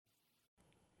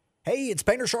Hey, it's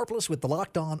Painter Sharpless with the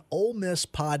Locked On Ole Miss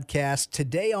podcast.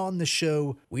 Today on the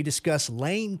show, we discuss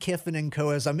Lane Kiffin and co.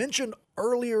 As I mentioned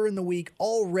earlier in the week,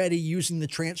 already using the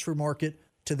transfer market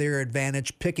to their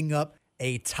advantage, picking up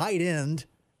a tight end.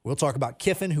 We'll talk about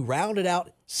Kiffin, who rounded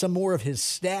out some more of his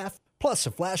staff, plus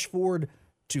a flash forward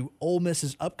to Ole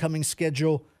Miss's upcoming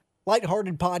schedule.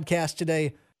 Lighthearted podcast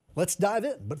today. Let's dive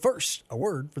in. But first, a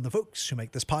word from the folks who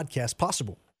make this podcast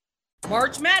possible.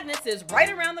 March Madness is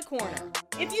right around the corner.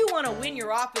 If you want to win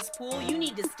your office pool, you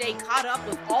need to stay caught up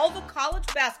with all the college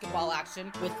basketball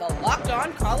action with the Locked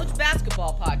On College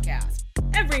Basketball Podcast.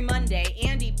 Every Monday,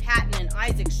 Andy Patton and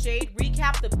Isaac Shade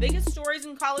recap the biggest stories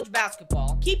in college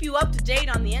basketball, keep you up to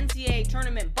date on the NCAA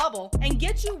tournament bubble, and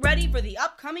get you ready for the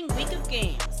upcoming week of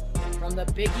games. From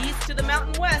the Big East to the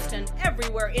Mountain West and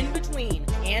everywhere in between,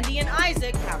 Andy and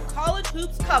Isaac have college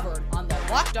hoops covered on the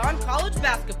Locked On College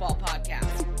Basketball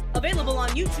Podcast. Available on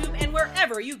YouTube and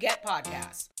wherever you get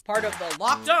podcasts. Part of the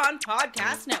Locked On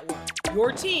Podcast Network.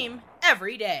 Your team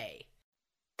every day.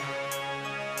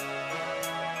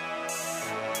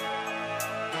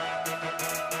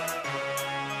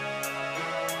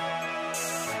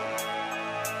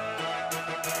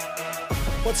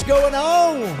 What's going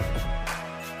on?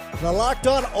 The Locked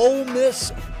On Ole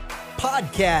Miss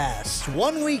podcast.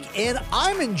 1 week in,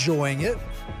 I'm enjoying it.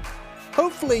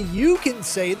 Hopefully you can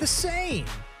say the same.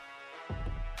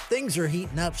 Things are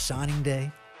heating up, signing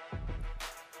day.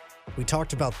 We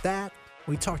talked about that.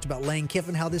 We talked about Lane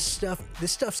Kiffin, how this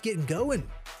stuff's getting going.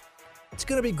 It's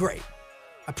going to be great.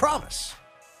 I promise.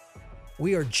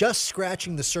 We are just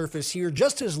scratching the surface here,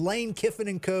 just as Lane Kiffin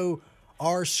and co.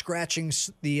 are scratching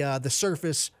the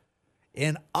surface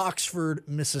in Oxford,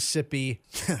 Mississippi.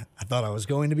 I thought I was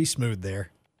going to be smooth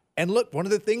there. And look, one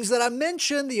of the things that I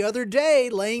mentioned the other day,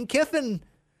 Lane Kiffin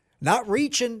not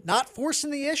reaching, not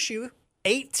forcing the issue.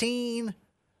 18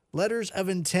 letters of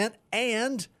intent,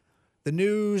 and the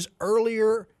news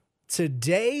earlier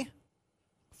today,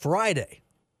 Friday,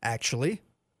 actually,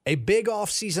 a big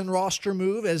offseason roster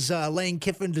move as Lane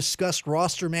Kiffin discussed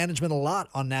roster management a lot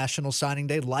on National Signing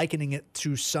Day, likening it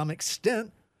to some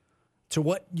extent to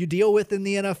what you deal with in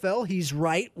the NFL. He's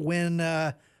right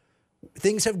when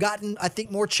things have gotten, I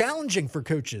think, more challenging for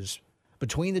coaches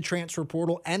between the transfer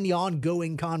portal and the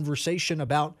ongoing conversation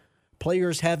about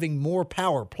players having more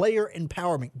power, player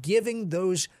empowerment, giving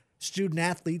those student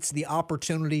athletes the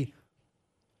opportunity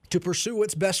to pursue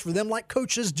what's best for them, like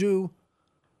coaches do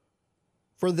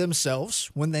for themselves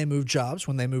when they move jobs,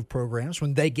 when they move programs,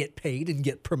 when they get paid and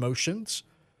get promotions.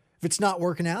 If it's not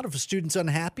working out, if a student's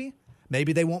unhappy,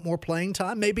 maybe they want more playing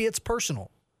time, maybe it's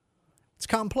personal. It's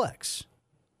complex,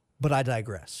 but I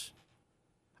digress.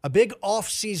 A big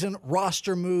offseason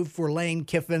roster move for Lane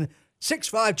Kiffin,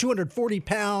 6'5",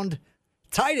 240-pound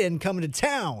tight end coming to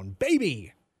town,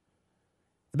 baby.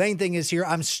 The main thing is here,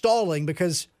 I'm stalling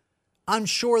because I'm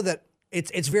sure that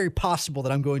it's very possible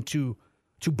that I'm going to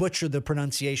butcher the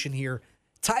pronunciation here.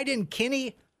 Tight end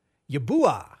Kenny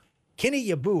Yabua,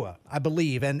 I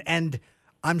believe, and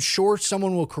I'm sure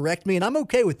someone will correct me, and I'm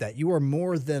okay with that. You are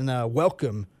more than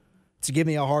welcome to give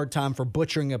me a hard time for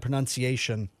butchering a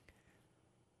pronunciation.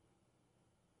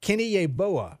 Kenny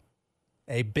Yeboah,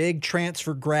 a big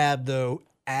transfer grab, though,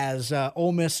 as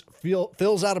Ole Miss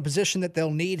fills out a position that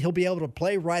they'll need. He'll be able to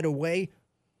play right away.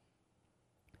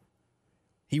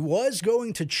 He was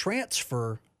going to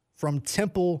transfer from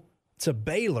Temple to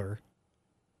Baylor.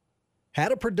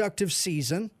 Had a productive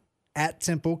season at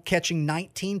Temple, catching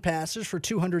 19 passes for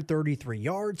 233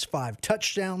 yards, 5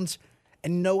 touchdowns.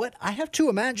 And you know what? I have to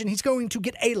imagine he's going to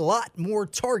get a lot more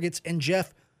targets in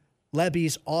Jeff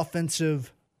Lebby's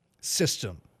offensive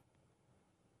system.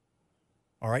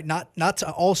 All right, not to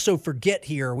also forget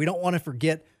here, we don't want to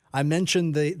forget, I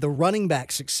mentioned the running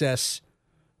back success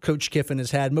Coach Kiffin has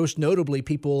had, most notably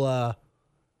people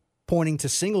pointing to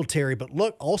Singletary. But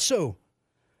look, also,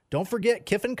 don't forget,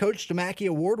 Kiffin coached a Mackey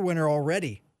Award winner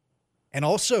already, and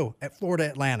also at Florida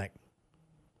Atlantic.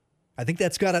 I think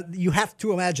that's you have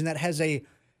to imagine that has a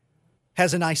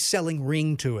nice selling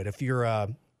ring to it if you're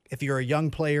a young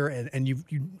player and you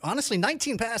honestly,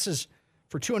 19 passes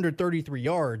for 233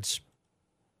 yards.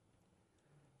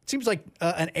 It seems like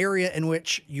an area in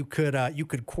which you could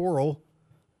quarrel.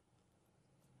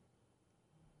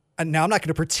 And now I'm not going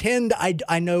to pretend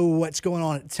I know what's going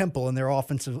on at Temple and their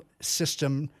offensive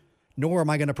system, nor am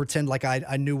I going to pretend like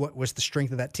I knew what was the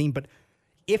strength of that team. But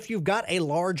if you've got a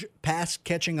large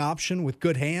pass-catching option with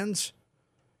good hands,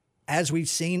 as we've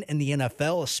seen in the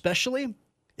NFL especially,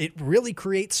 it really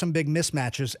creates some big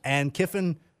mismatches. And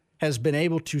Kiffin has been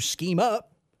able to scheme up,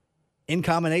 in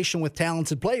combination with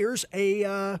talented players,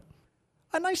 a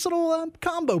nice little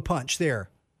combo punch there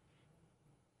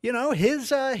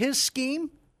his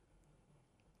scheme,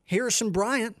 Harrison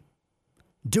Bryant,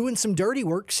 doing some dirty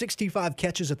work, 65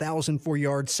 catches, 1,004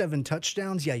 yards, 7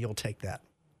 touchdowns. Yeah, you'll take that.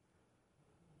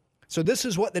 So this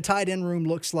is what the tight end room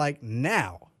looks like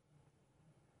now.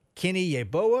 Kenny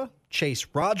Yeboah, Chase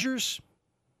Rogers,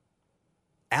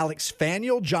 Alex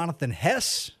Faniel, Jonathan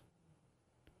Hess,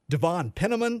 Devon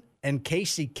Penniman, and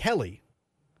Casey Kelly.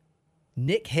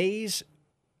 Nick Hayes.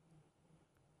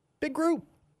 Big group.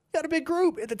 Got a big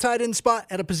group at the tight end spot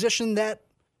at a position that,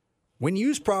 when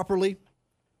used properly,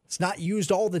 it's not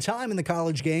used all the time in the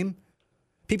college game.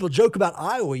 People joke about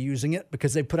Iowa using it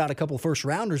because they put out a couple first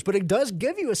rounders, but it does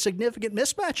give you a significant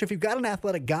mismatch if you've got an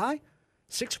athletic guy.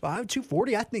 6'5",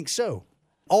 240, I think so.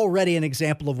 Already an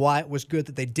example of why it was good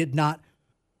that they did not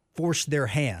force their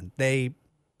hand. They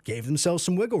gave themselves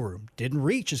some wiggle room. Didn't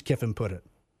reach, as Kiffin put it.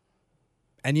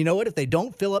 And you know what? If they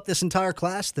don't fill up this entire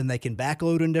class, then they can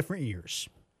backload in different years.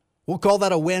 We'll call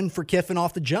that a win for Kiffin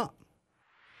off the jump.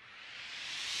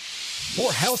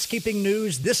 More housekeeping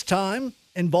news, this time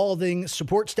involving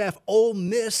support staff. Ole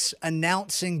Miss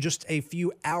announcing just a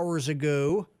few hours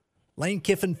ago, Lane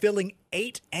Kiffin filling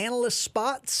 8 analyst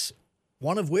spots,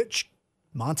 one of which,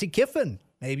 Monty Kiffin.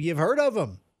 Maybe you've heard of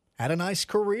him. Had a nice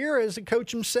career as a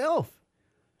coach himself.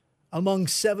 Among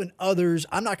 7 others,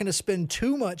 I'm not going to spend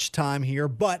too much time here,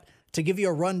 but to give you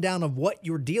a rundown of what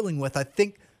you're dealing with, I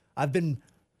think I've been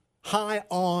high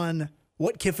on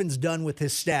what Kiffin's done with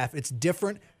his staff. It's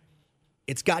different.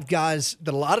 It's got guys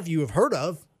that a lot of you have heard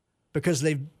of because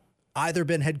they've either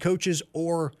been head coaches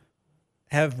or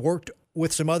have worked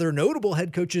with some other notable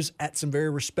head coaches at some very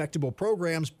respectable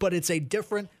programs, but it's a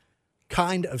different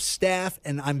kind of staff,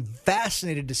 and I'm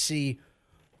fascinated to see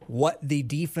what the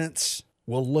defense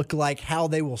will look like, how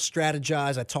they will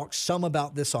strategize. I talked some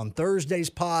about this on Thursday's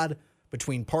pod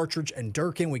between Partridge and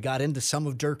Durkin. We got into some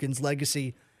of Durkin's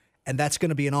legacy, and that's going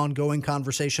to be an ongoing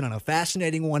conversation and a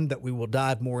fascinating one that we will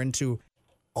dive more into.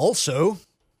 Also,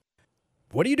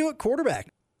 what do you do at quarterback?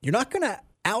 You're not going to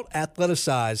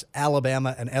out-athleticize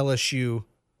Alabama and LSU,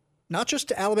 not just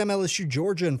to Alabama, LSU,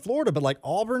 Georgia, and Florida, but like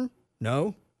Auburn?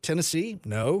 No. Tennessee?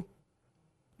 No.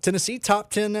 Tennessee,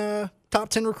 top 10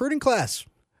 recruiting class.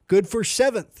 Good for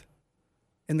 7th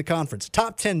in the conference.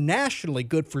 Top 10 nationally,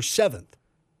 good for 7th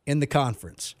in the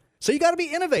conference. So you got to be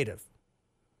innovative.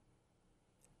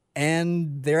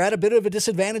 And they're at a bit of a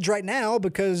disadvantage right now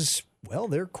because, well,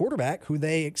 their quarterback, who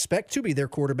they expect to be their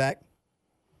quarterback,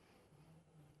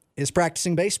 is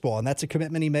practicing baseball. And that's a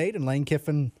commitment he made. And Lane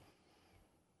Kiffin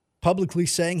publicly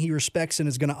saying he respects and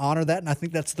is going to honor that. And I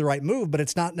think that's the right move, but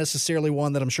it's not necessarily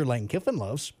one that I'm sure Lane Kiffin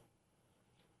loves.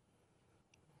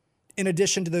 In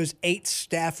addition to those 8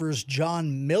 staffers,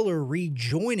 John Miller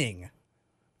rejoining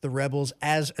the Rebels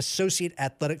as Associate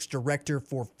Athletics Director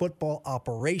for Football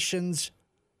Operations.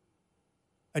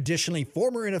 Additionally,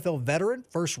 former NFL veteran,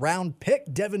 first-round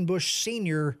pick Devin Bush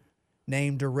Sr.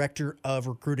 named Director of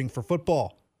Recruiting for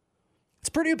Football. It's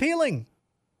pretty appealing.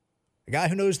 A guy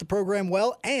who knows the program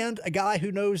well and a guy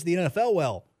who knows the NFL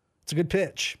well. It's a good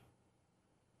pitch.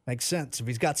 Makes sense. If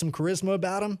he's got some charisma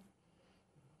about him,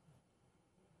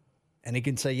 and he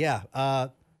can say, yeah,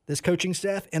 this coaching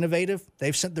staff, innovative.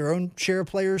 They've sent their own share of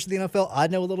players to the NFL. I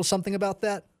know a little something about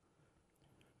that.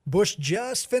 Bush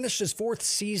just finished his 4th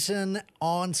season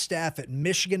on staff at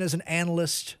Michigan as an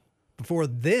analyst. Before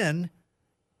then,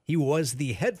 he was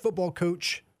the head football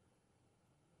coach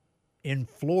in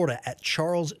Florida at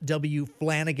Charles W.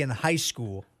 Flanagan High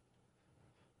School,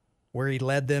 where he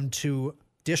led them to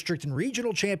district and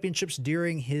regional championships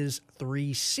during his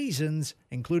 3 seasons,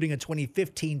 including a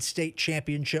 2015 state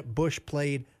championship. Bush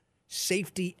played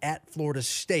safety at Florida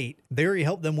State. There he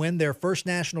helped them win their first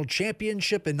national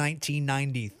championship in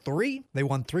 1993. They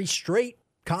won 3 straight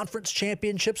conference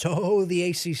championships. Oh, the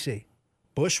ACC.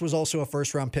 Bush was also a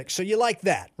first-round pick. So you like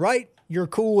that, right? You're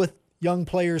cool with young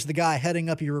players, the guy heading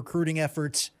up your recruiting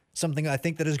efforts, something I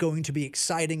think that is going to be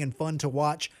exciting and fun to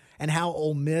watch, and how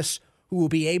Ole Miss, who will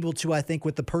be able to, I think,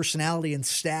 with the personality and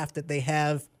staff that they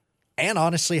have, and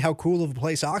honestly how cool of a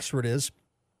place Oxford is,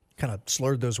 kind of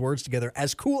slurred those words together,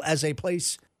 as cool as a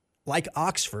place like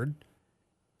Oxford,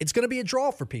 it's going to be a draw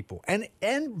for people. And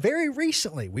very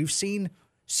recently, we've seen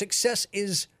success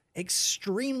is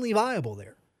extremely viable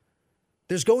there.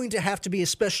 There's going to have to be,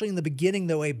 especially in the beginning,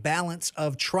 though, a balance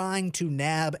of trying to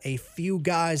nab a few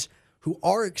guys who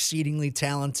are exceedingly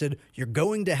talented. You're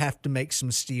going to have to make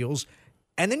some steals,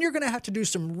 and then you're going to have to do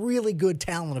some really good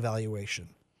talent evaluation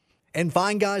and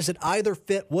find guys that either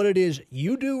fit what it is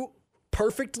you do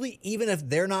perfectly, even if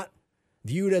they're not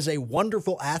viewed as a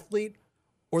wonderful athlete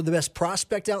or the best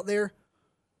prospect out there,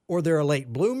 or they're a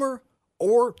late bloomer,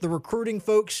 or the recruiting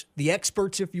folks, the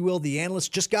experts, if you will, the analysts,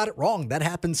 just got it wrong. That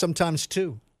happens sometimes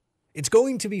too. It's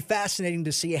going to be fascinating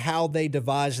to see how they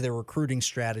devise their recruiting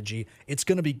strategy. It's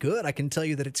going to be good. I can tell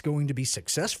you that it's going to be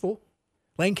successful.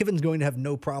 Lane Kiffin's going to have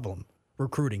no problem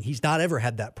recruiting. He's not ever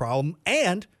had that problem,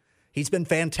 and he's been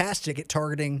fantastic at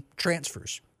targeting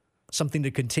transfers, something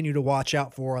to continue to watch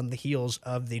out for on the heels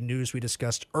of the news we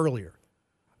discussed earlier.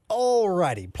 All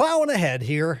righty, plowing ahead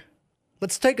here.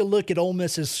 Let's take a look at Ole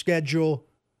Miss's schedule.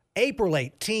 April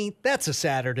 18th, that's a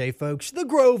Saturday, folks. The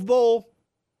Grove Bowl.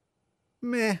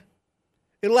 Meh.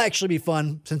 It'll actually be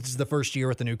fun since it's the first year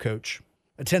with the new coach.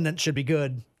 Attendance should be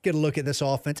good. Get a look at this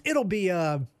offense. It'll be,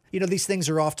 these things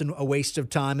are often a waste of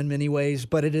time in many ways,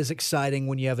 but it is exciting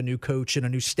when you have a new coach and a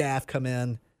new staff come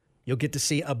in. You'll get to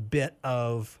see a bit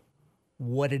of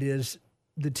what it is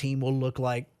the team will look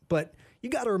like. But you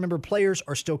got to remember, players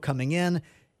are still coming in.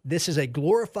 This is a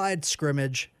glorified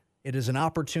scrimmage. It is an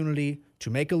opportunity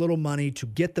to make a little money, to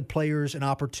get the players an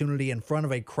opportunity in front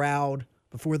of a crowd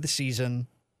before the season.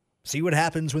 See what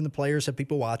happens when the players have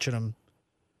people watching them.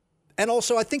 And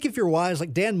also, I think if you're wise,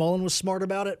 like Dan Mullen was smart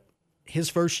about it, his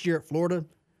first year at Florida,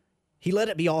 he let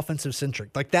it be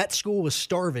offensive-centric. Like, that school was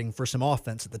starving for some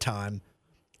offense at the time,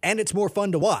 and it's more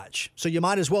fun to watch. So you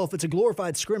might as well, if it's a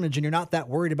glorified scrimmage and you're not that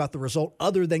worried about the result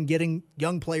other than getting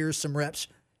young players some reps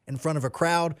in front of a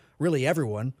crowd, really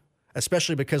everyone,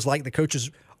 especially because, like the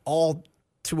coaches all,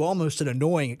 to almost an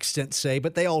annoying extent, say,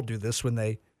 but they all do this when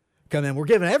they come in. We're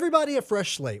giving everybody a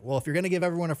fresh slate. Well, if you're going to give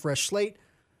everyone a fresh slate,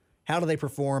 how do they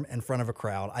perform in front of a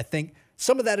crowd? I think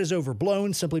some of that is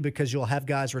overblown simply because you'll have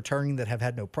guys returning that have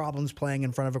had no problems playing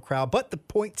in front of a crowd, but the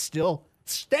point still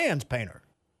stands, Painter.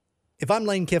 If I'm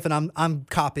Lane Kiffin, I'm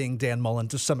copying Dan Mullen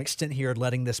to some extent here,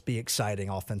 letting this be exciting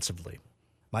offensively.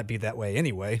 Might be that way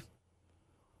anyway,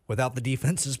 without the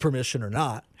defense's permission or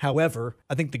not. However,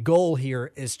 I think the goal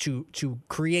here is to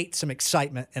create some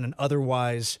excitement in an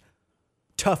otherwise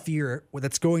tough year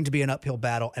that's going to be an uphill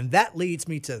battle. And that leads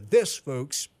me to this,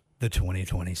 folks, the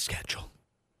 2020 schedule.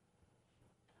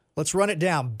 Let's run it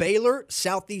down. Baylor,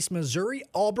 Southeast Missouri,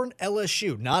 Auburn,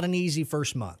 LSU. Not an easy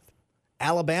first month.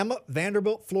 Alabama,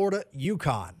 Vanderbilt, Florida,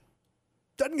 UConn.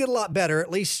 Doesn't get a lot better. At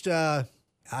least, I'll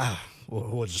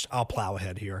plow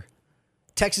ahead here.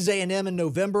 Texas A&M in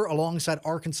November alongside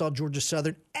Arkansas, Georgia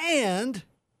Southern, and,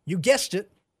 you guessed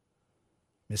it,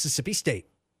 Mississippi State.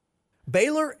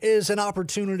 Baylor is an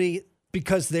opportunity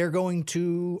because they're going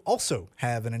to also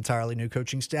have an entirely new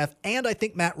coaching staff, and I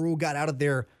think Matt Rhule got out of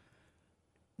there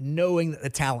knowing that the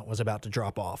talent was about to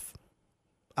drop off.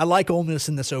 I like Ole Miss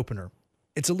in this opener.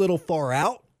 It's a little far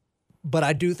out, but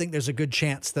I do think there's a good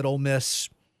chance that Ole Miss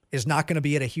is not going to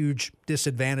be at a huge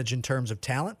disadvantage in terms of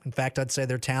talent. In fact, I'd say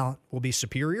their talent will be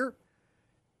superior.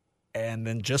 And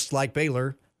then just like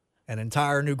Baylor, an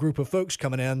entire new group of folks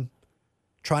coming in,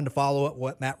 trying to follow up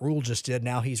what Matt Rhule just did.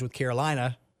 Now he's with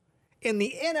Carolina in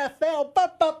the NFL.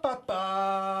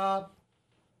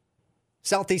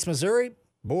 Southeast Missouri,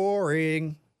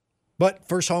 boring. But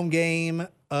first home game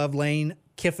of Lane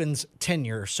Kiffin's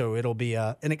tenure, so it'll be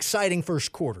an exciting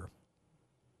first quarter.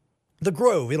 The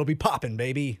Grove, it'll be popping,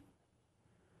 baby.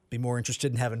 Be more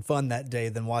interested in having fun that day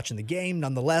than watching the game.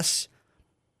 Nonetheless,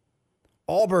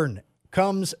 Auburn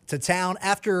comes to town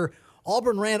after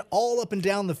Auburn ran all up and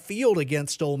down the field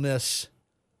against Ole Miss.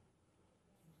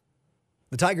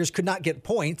 The Tigers could not get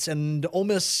points, and Ole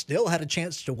Miss still had a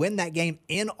chance to win that game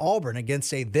in Auburn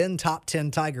against a then top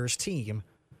 10 Tigers team.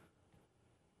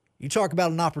 You talk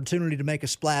about an opportunity to make a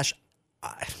splash.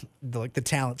 The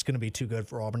talent's going to be too good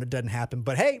for Auburn. It doesn't happen.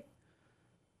 But hey,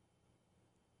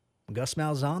 Gus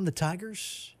Malzahn, the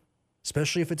Tigers,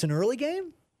 especially if it's an early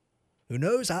game, who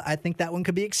knows? I think that one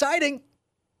could be exciting.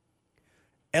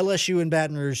 LSU and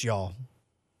Baton Rouge, y'all.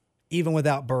 Even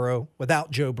without Burrow,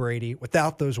 without Joe Brady,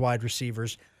 without those wide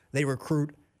receivers, they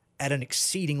recruit at an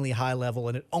exceedingly high level,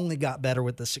 and it only got better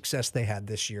with the success they had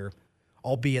this year,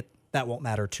 albeit that won't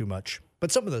matter too much.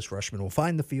 But some of those freshmen will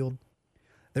find the field.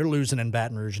 They're losing in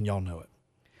Baton Rouge, and y'all know it.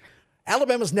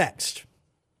 Alabama's next.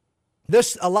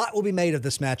 A lot will be made of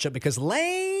this matchup because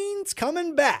Lane's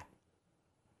coming back.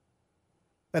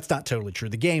 That's not totally true.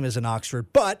 The game is in Oxford,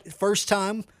 but first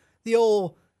time the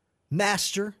old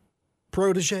master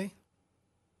protege,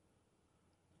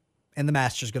 and the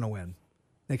master's going to win.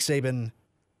 Nick Saban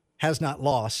has not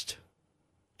lost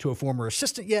to a former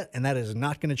assistant yet, and that is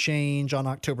not going to change on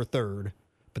October 3rd.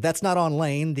 But that's not on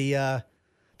Lane. The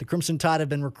Crimson Tide have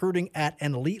been recruiting at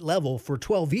an elite level for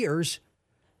 12 years,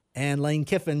 and Lane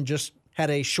Kiffin just had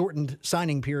a shortened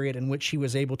signing period in which he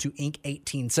was able to ink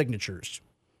 18 signatures.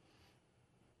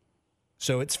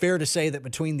 So it's fair to say that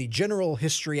between the general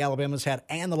history Alabama's had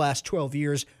and the last 12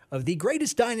 years, of the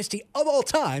greatest dynasty of all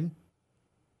time,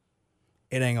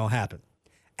 it ain't going to happen.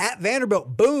 At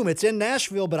Vanderbilt, boom, it's in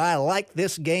Nashville, but I like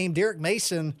this game. Derek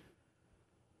Mason,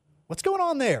 what's going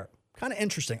on there? Kind of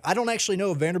interesting. I don't actually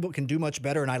know if Vanderbilt can do much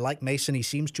better, and I like Mason. He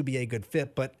seems to be a good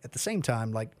fit, but at the same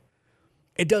time,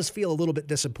 it does feel a little bit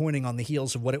disappointing on the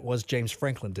heels of what it was James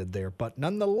Franklin did there. But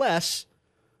nonetheless,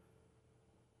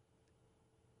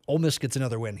 Ole Miss gets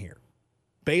another win here.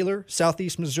 Baylor,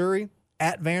 Southeast Missouri,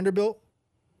 at Vanderbilt,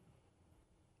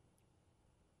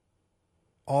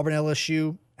 Auburn,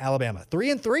 LSU, Alabama.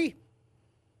 3-3.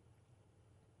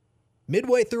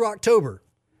 Midway through October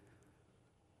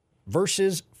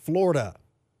versus Florida.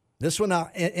 This one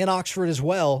in Oxford as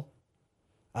well.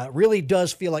 It really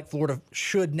does feel like Florida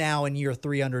should now, in year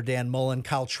 3 under Dan Mullen.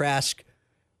 Kyle Trask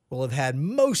will have had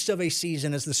most of a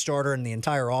season as the starter in the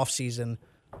entire offseason.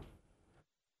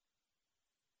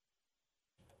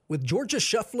 With Georgia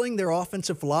shuffling their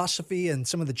offensive philosophy and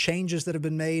some of the changes that have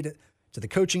been made to the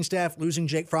coaching staff, losing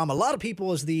Jake Fromm, a lot of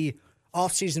people, as the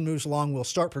offseason moves along, will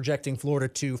start projecting Florida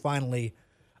to finally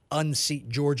unseat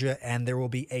Georgia, and there will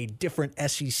be a different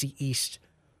SEC East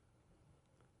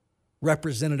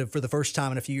representative for the first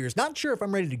time in a few years. Not sure if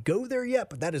I'm ready to go there yet,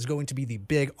 but that is going to be the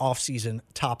big offseason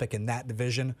topic in that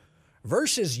division.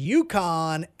 Versus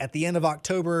UConn at the end of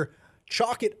October.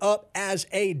 Chalk it up as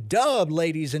a dub,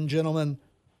 ladies and gentlemen.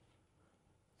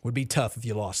 Would be tough if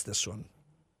you lost this one.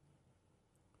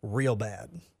 Real bad.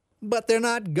 But they're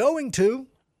not going to.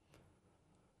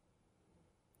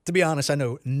 To be honest, I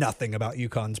know nothing about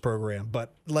UConn's program,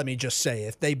 but let me just say,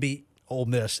 if they beat Ole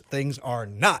Miss, things are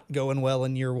not going well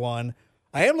in year 1.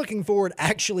 I am looking forward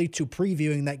actually to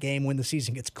previewing that game when the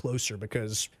season gets closer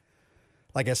because,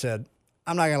 like I said,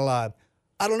 I'm not going to lie.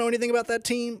 I don't know anything about that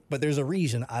team, but there's a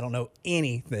reason I don't know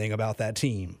anything about that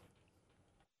team.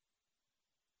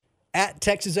 At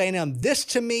Texas A&M, this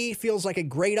to me feels like a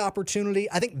great opportunity.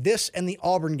 I think this and the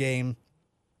Auburn game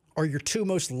are your two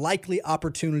most likely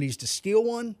opportunities to steal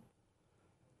one.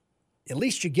 At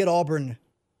least you get Auburn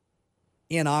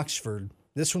in Oxford.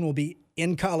 This one will be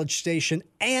in College Station,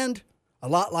 and a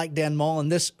lot like Dan Mullen,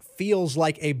 this feels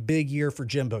like a big year for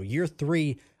Jimbo. Year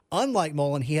 3, unlike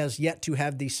Mullen, he has yet to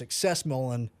have the success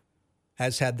Mullen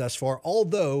has had thus far,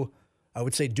 although I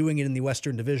would say doing it in the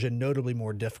Western Division notably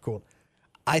more difficult.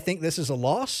 I think this is a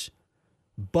loss,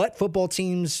 but football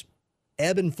teams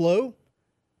ebb and flow.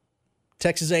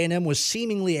 Texas A&M was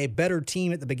seemingly a better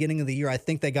team at the beginning of the year. I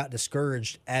think they got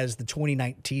discouraged as the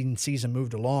 2019 season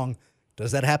moved along.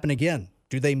 Does that happen again?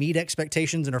 Do they meet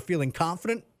expectations and are feeling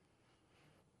confident?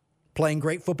 Playing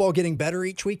great football, getting better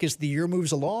each week as the year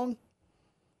moves along?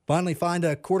 Finally find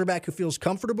a quarterback who feels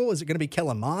comfortable? Is it going to be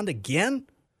Kellen Mond again?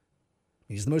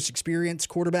 He's the most experienced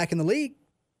quarterback in the league.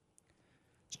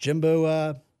 Has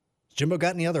Jimbo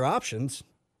got any other options?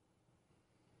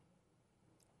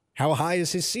 How high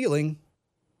is his ceiling?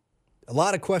 A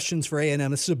lot of questions for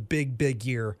A&M. This is a big, big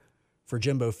year for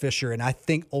Jimbo Fisher, and I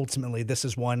think ultimately this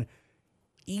is one,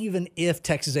 even if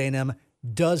Texas A&M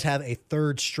does have a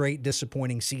third straight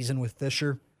disappointing season with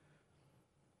Fisher,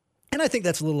 and I think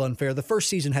that's a little unfair. The first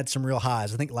season had some real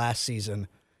highs. I think last season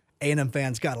A&M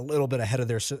fans got a little bit ahead of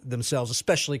themselves,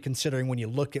 especially considering when you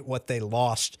look at what they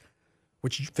lost,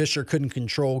 which Fisher couldn't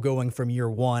control going from year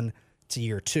 1 to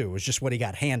year 2. It was just what he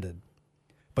got handed.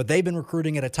 But they've been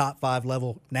recruiting at a top 5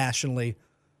 level nationally.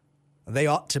 They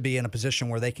ought to be in a position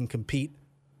where they can compete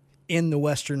in the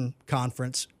Western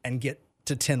Conference and get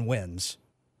to 10 wins.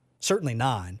 Certainly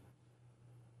 9.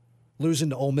 Losing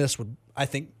to Ole Miss would, I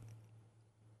think,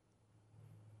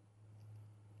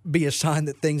 be a sign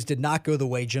that things did not go the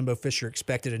way Jimbo Fisher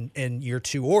expected in year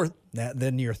 2 or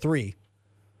then year 3.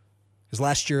 Because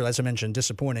last year, as I mentioned,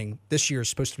 disappointing. This year is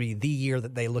supposed to be the year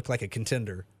that they look like a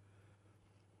contender.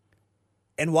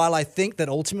 And while I think that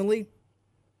ultimately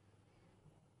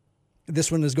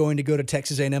this one is going to go to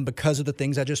Texas A&M because of the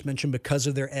things I just mentioned, because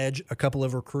of their edge, a couple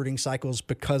of recruiting cycles,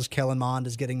 because Kellen Mond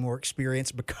is getting more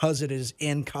experience, because it is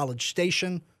in College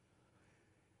Station,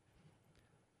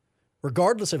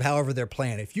 regardless of however they're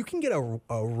playing, if you can get a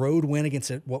road win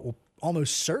against what will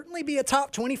almost certainly be a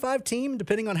top 25 team,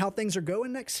 depending on how things are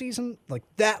going next season, like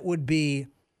that would be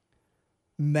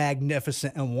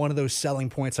magnificent, and one of those selling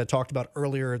points I talked about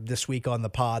earlier this week on the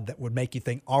pod that would make you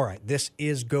think, all right, this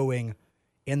is going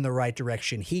in the right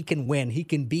direction. He can win. He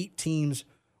can beat teams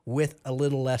with a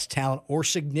little less talent or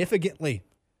significantly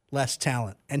less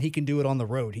talent, and he can do it on the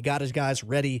road. He got his guys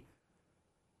ready.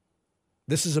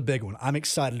 This is a big one. I'm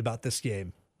excited about this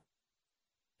game.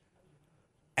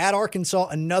 At Arkansas,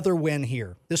 another win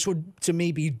here. This would, to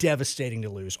me, be devastating to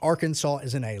lose. Arkansas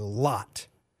is in a lot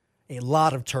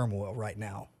of turmoil right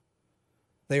now.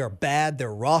 They are bad.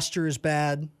 Their roster is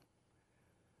bad.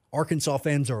 Arkansas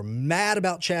fans are mad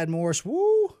about Chad Morris.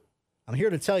 Woo! I'm here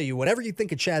to tell you, whatever you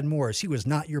think of Chad Morris, he was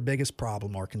not your biggest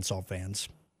problem, Arkansas fans.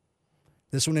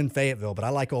 This one in Fayetteville, but I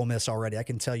like Ole Miss already. I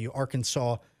can tell you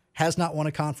Arkansas has not won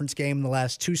a conference game in the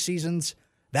last 2 seasons.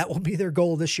 That will be their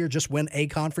goal this year, just win a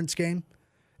conference game.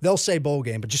 They'll say bowl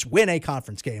game, but just win a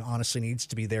conference game, honestly, needs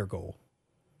to be their goal.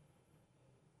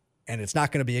 And it's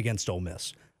not going to be against Ole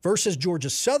Miss. Versus Georgia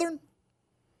Southern.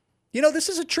 You know, this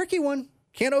is a tricky one.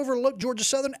 Can't overlook Georgia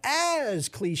Southern, as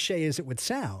cliche as it would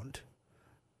sound.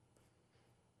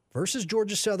 Versus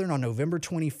Georgia Southern on November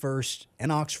 21st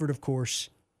in Oxford, of course.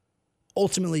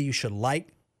 Ultimately, you should like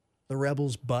the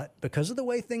Rebels, but because of the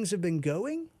way things have been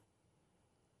going,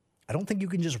 I don't think you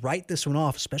can just write this one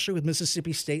off, especially with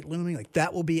Mississippi State looming. Like,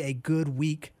 that will be a good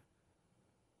week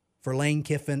for Lane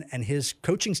Kiffin and his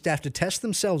coaching staff to test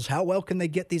themselves. How well can they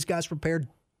get these guys prepared?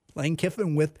 Lane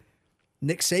Kiffin with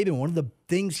Nick Saban, one of the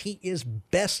things he is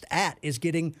best at is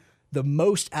getting the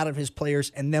most out of his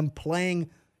players and them playing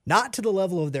not to the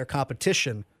level of their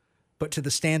competition, but to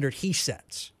the standard he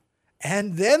sets.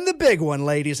 And then the big one,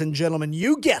 ladies and gentlemen,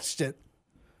 you guessed it,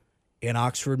 in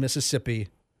Oxford, Mississippi,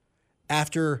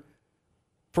 after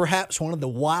perhaps one of the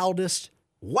wildest,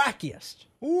 wackiest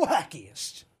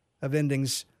of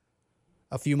endings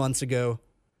a few months ago,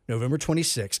 November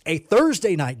 26th, a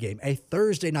Thursday night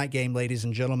game, ladies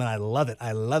and gentlemen. I love it.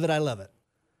 I love it.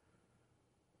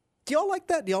 Do y'all like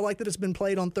that? Do y'all like that it's been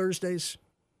played on Thursdays?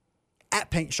 At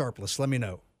Paint Sharpless, let me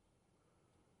know.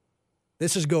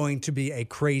 This is going to be a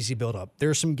crazy build-up. There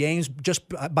are some games just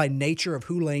by nature of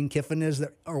who Lane Kiffin is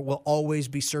that will always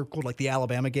be circled, like the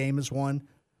Alabama game is one.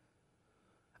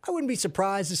 I wouldn't be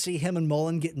surprised to see him and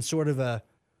Mullen getting sort of a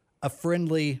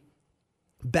friendly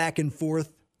back and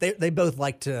forth. They both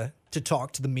like to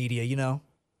talk to the media, you know.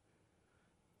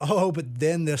 Oh, but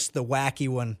then the wacky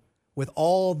one with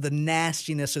all the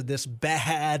nastiness of this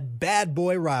bad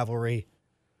boy rivalry.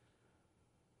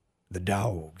 The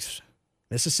Dogs.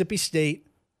 Mississippi State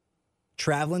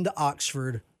traveling to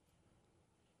Oxford.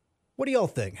 What do y'all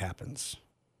think happens?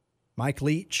 Mike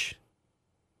Leach,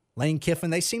 Lane Kiffin,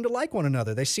 they seem to like one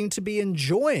another. They seem to be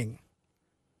enjoying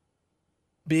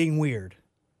being weird.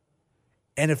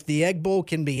 And if the Egg Bowl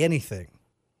can be anything,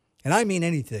 and I mean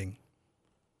anything,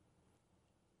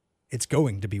 it's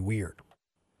going to be weird.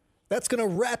 That's going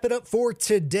to wrap it up for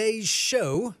today's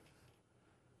show.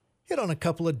 Hit on a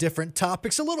couple of different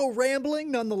topics, a little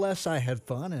rambling. Nonetheless, I had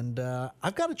fun, and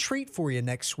I've got a treat for you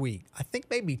next week. I think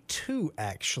maybe 2,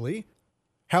 actually.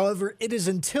 However, it is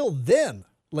until then,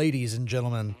 ladies and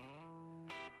gentlemen,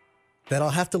 that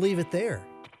I'll have to leave it there.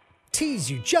 Tease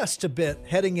you just a bit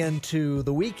heading into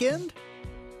the weekend.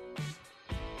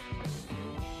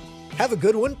 Have a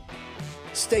good one.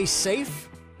 Stay safe.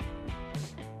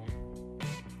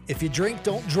 If you drink,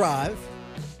 don't drive,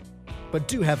 but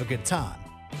do have a good time.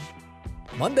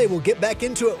 Monday, we'll get back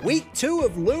into it. Week 2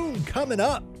 of Loon coming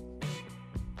up.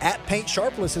 At Paint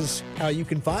Sharpless is how you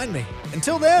can find me.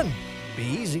 Until then, be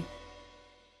easy.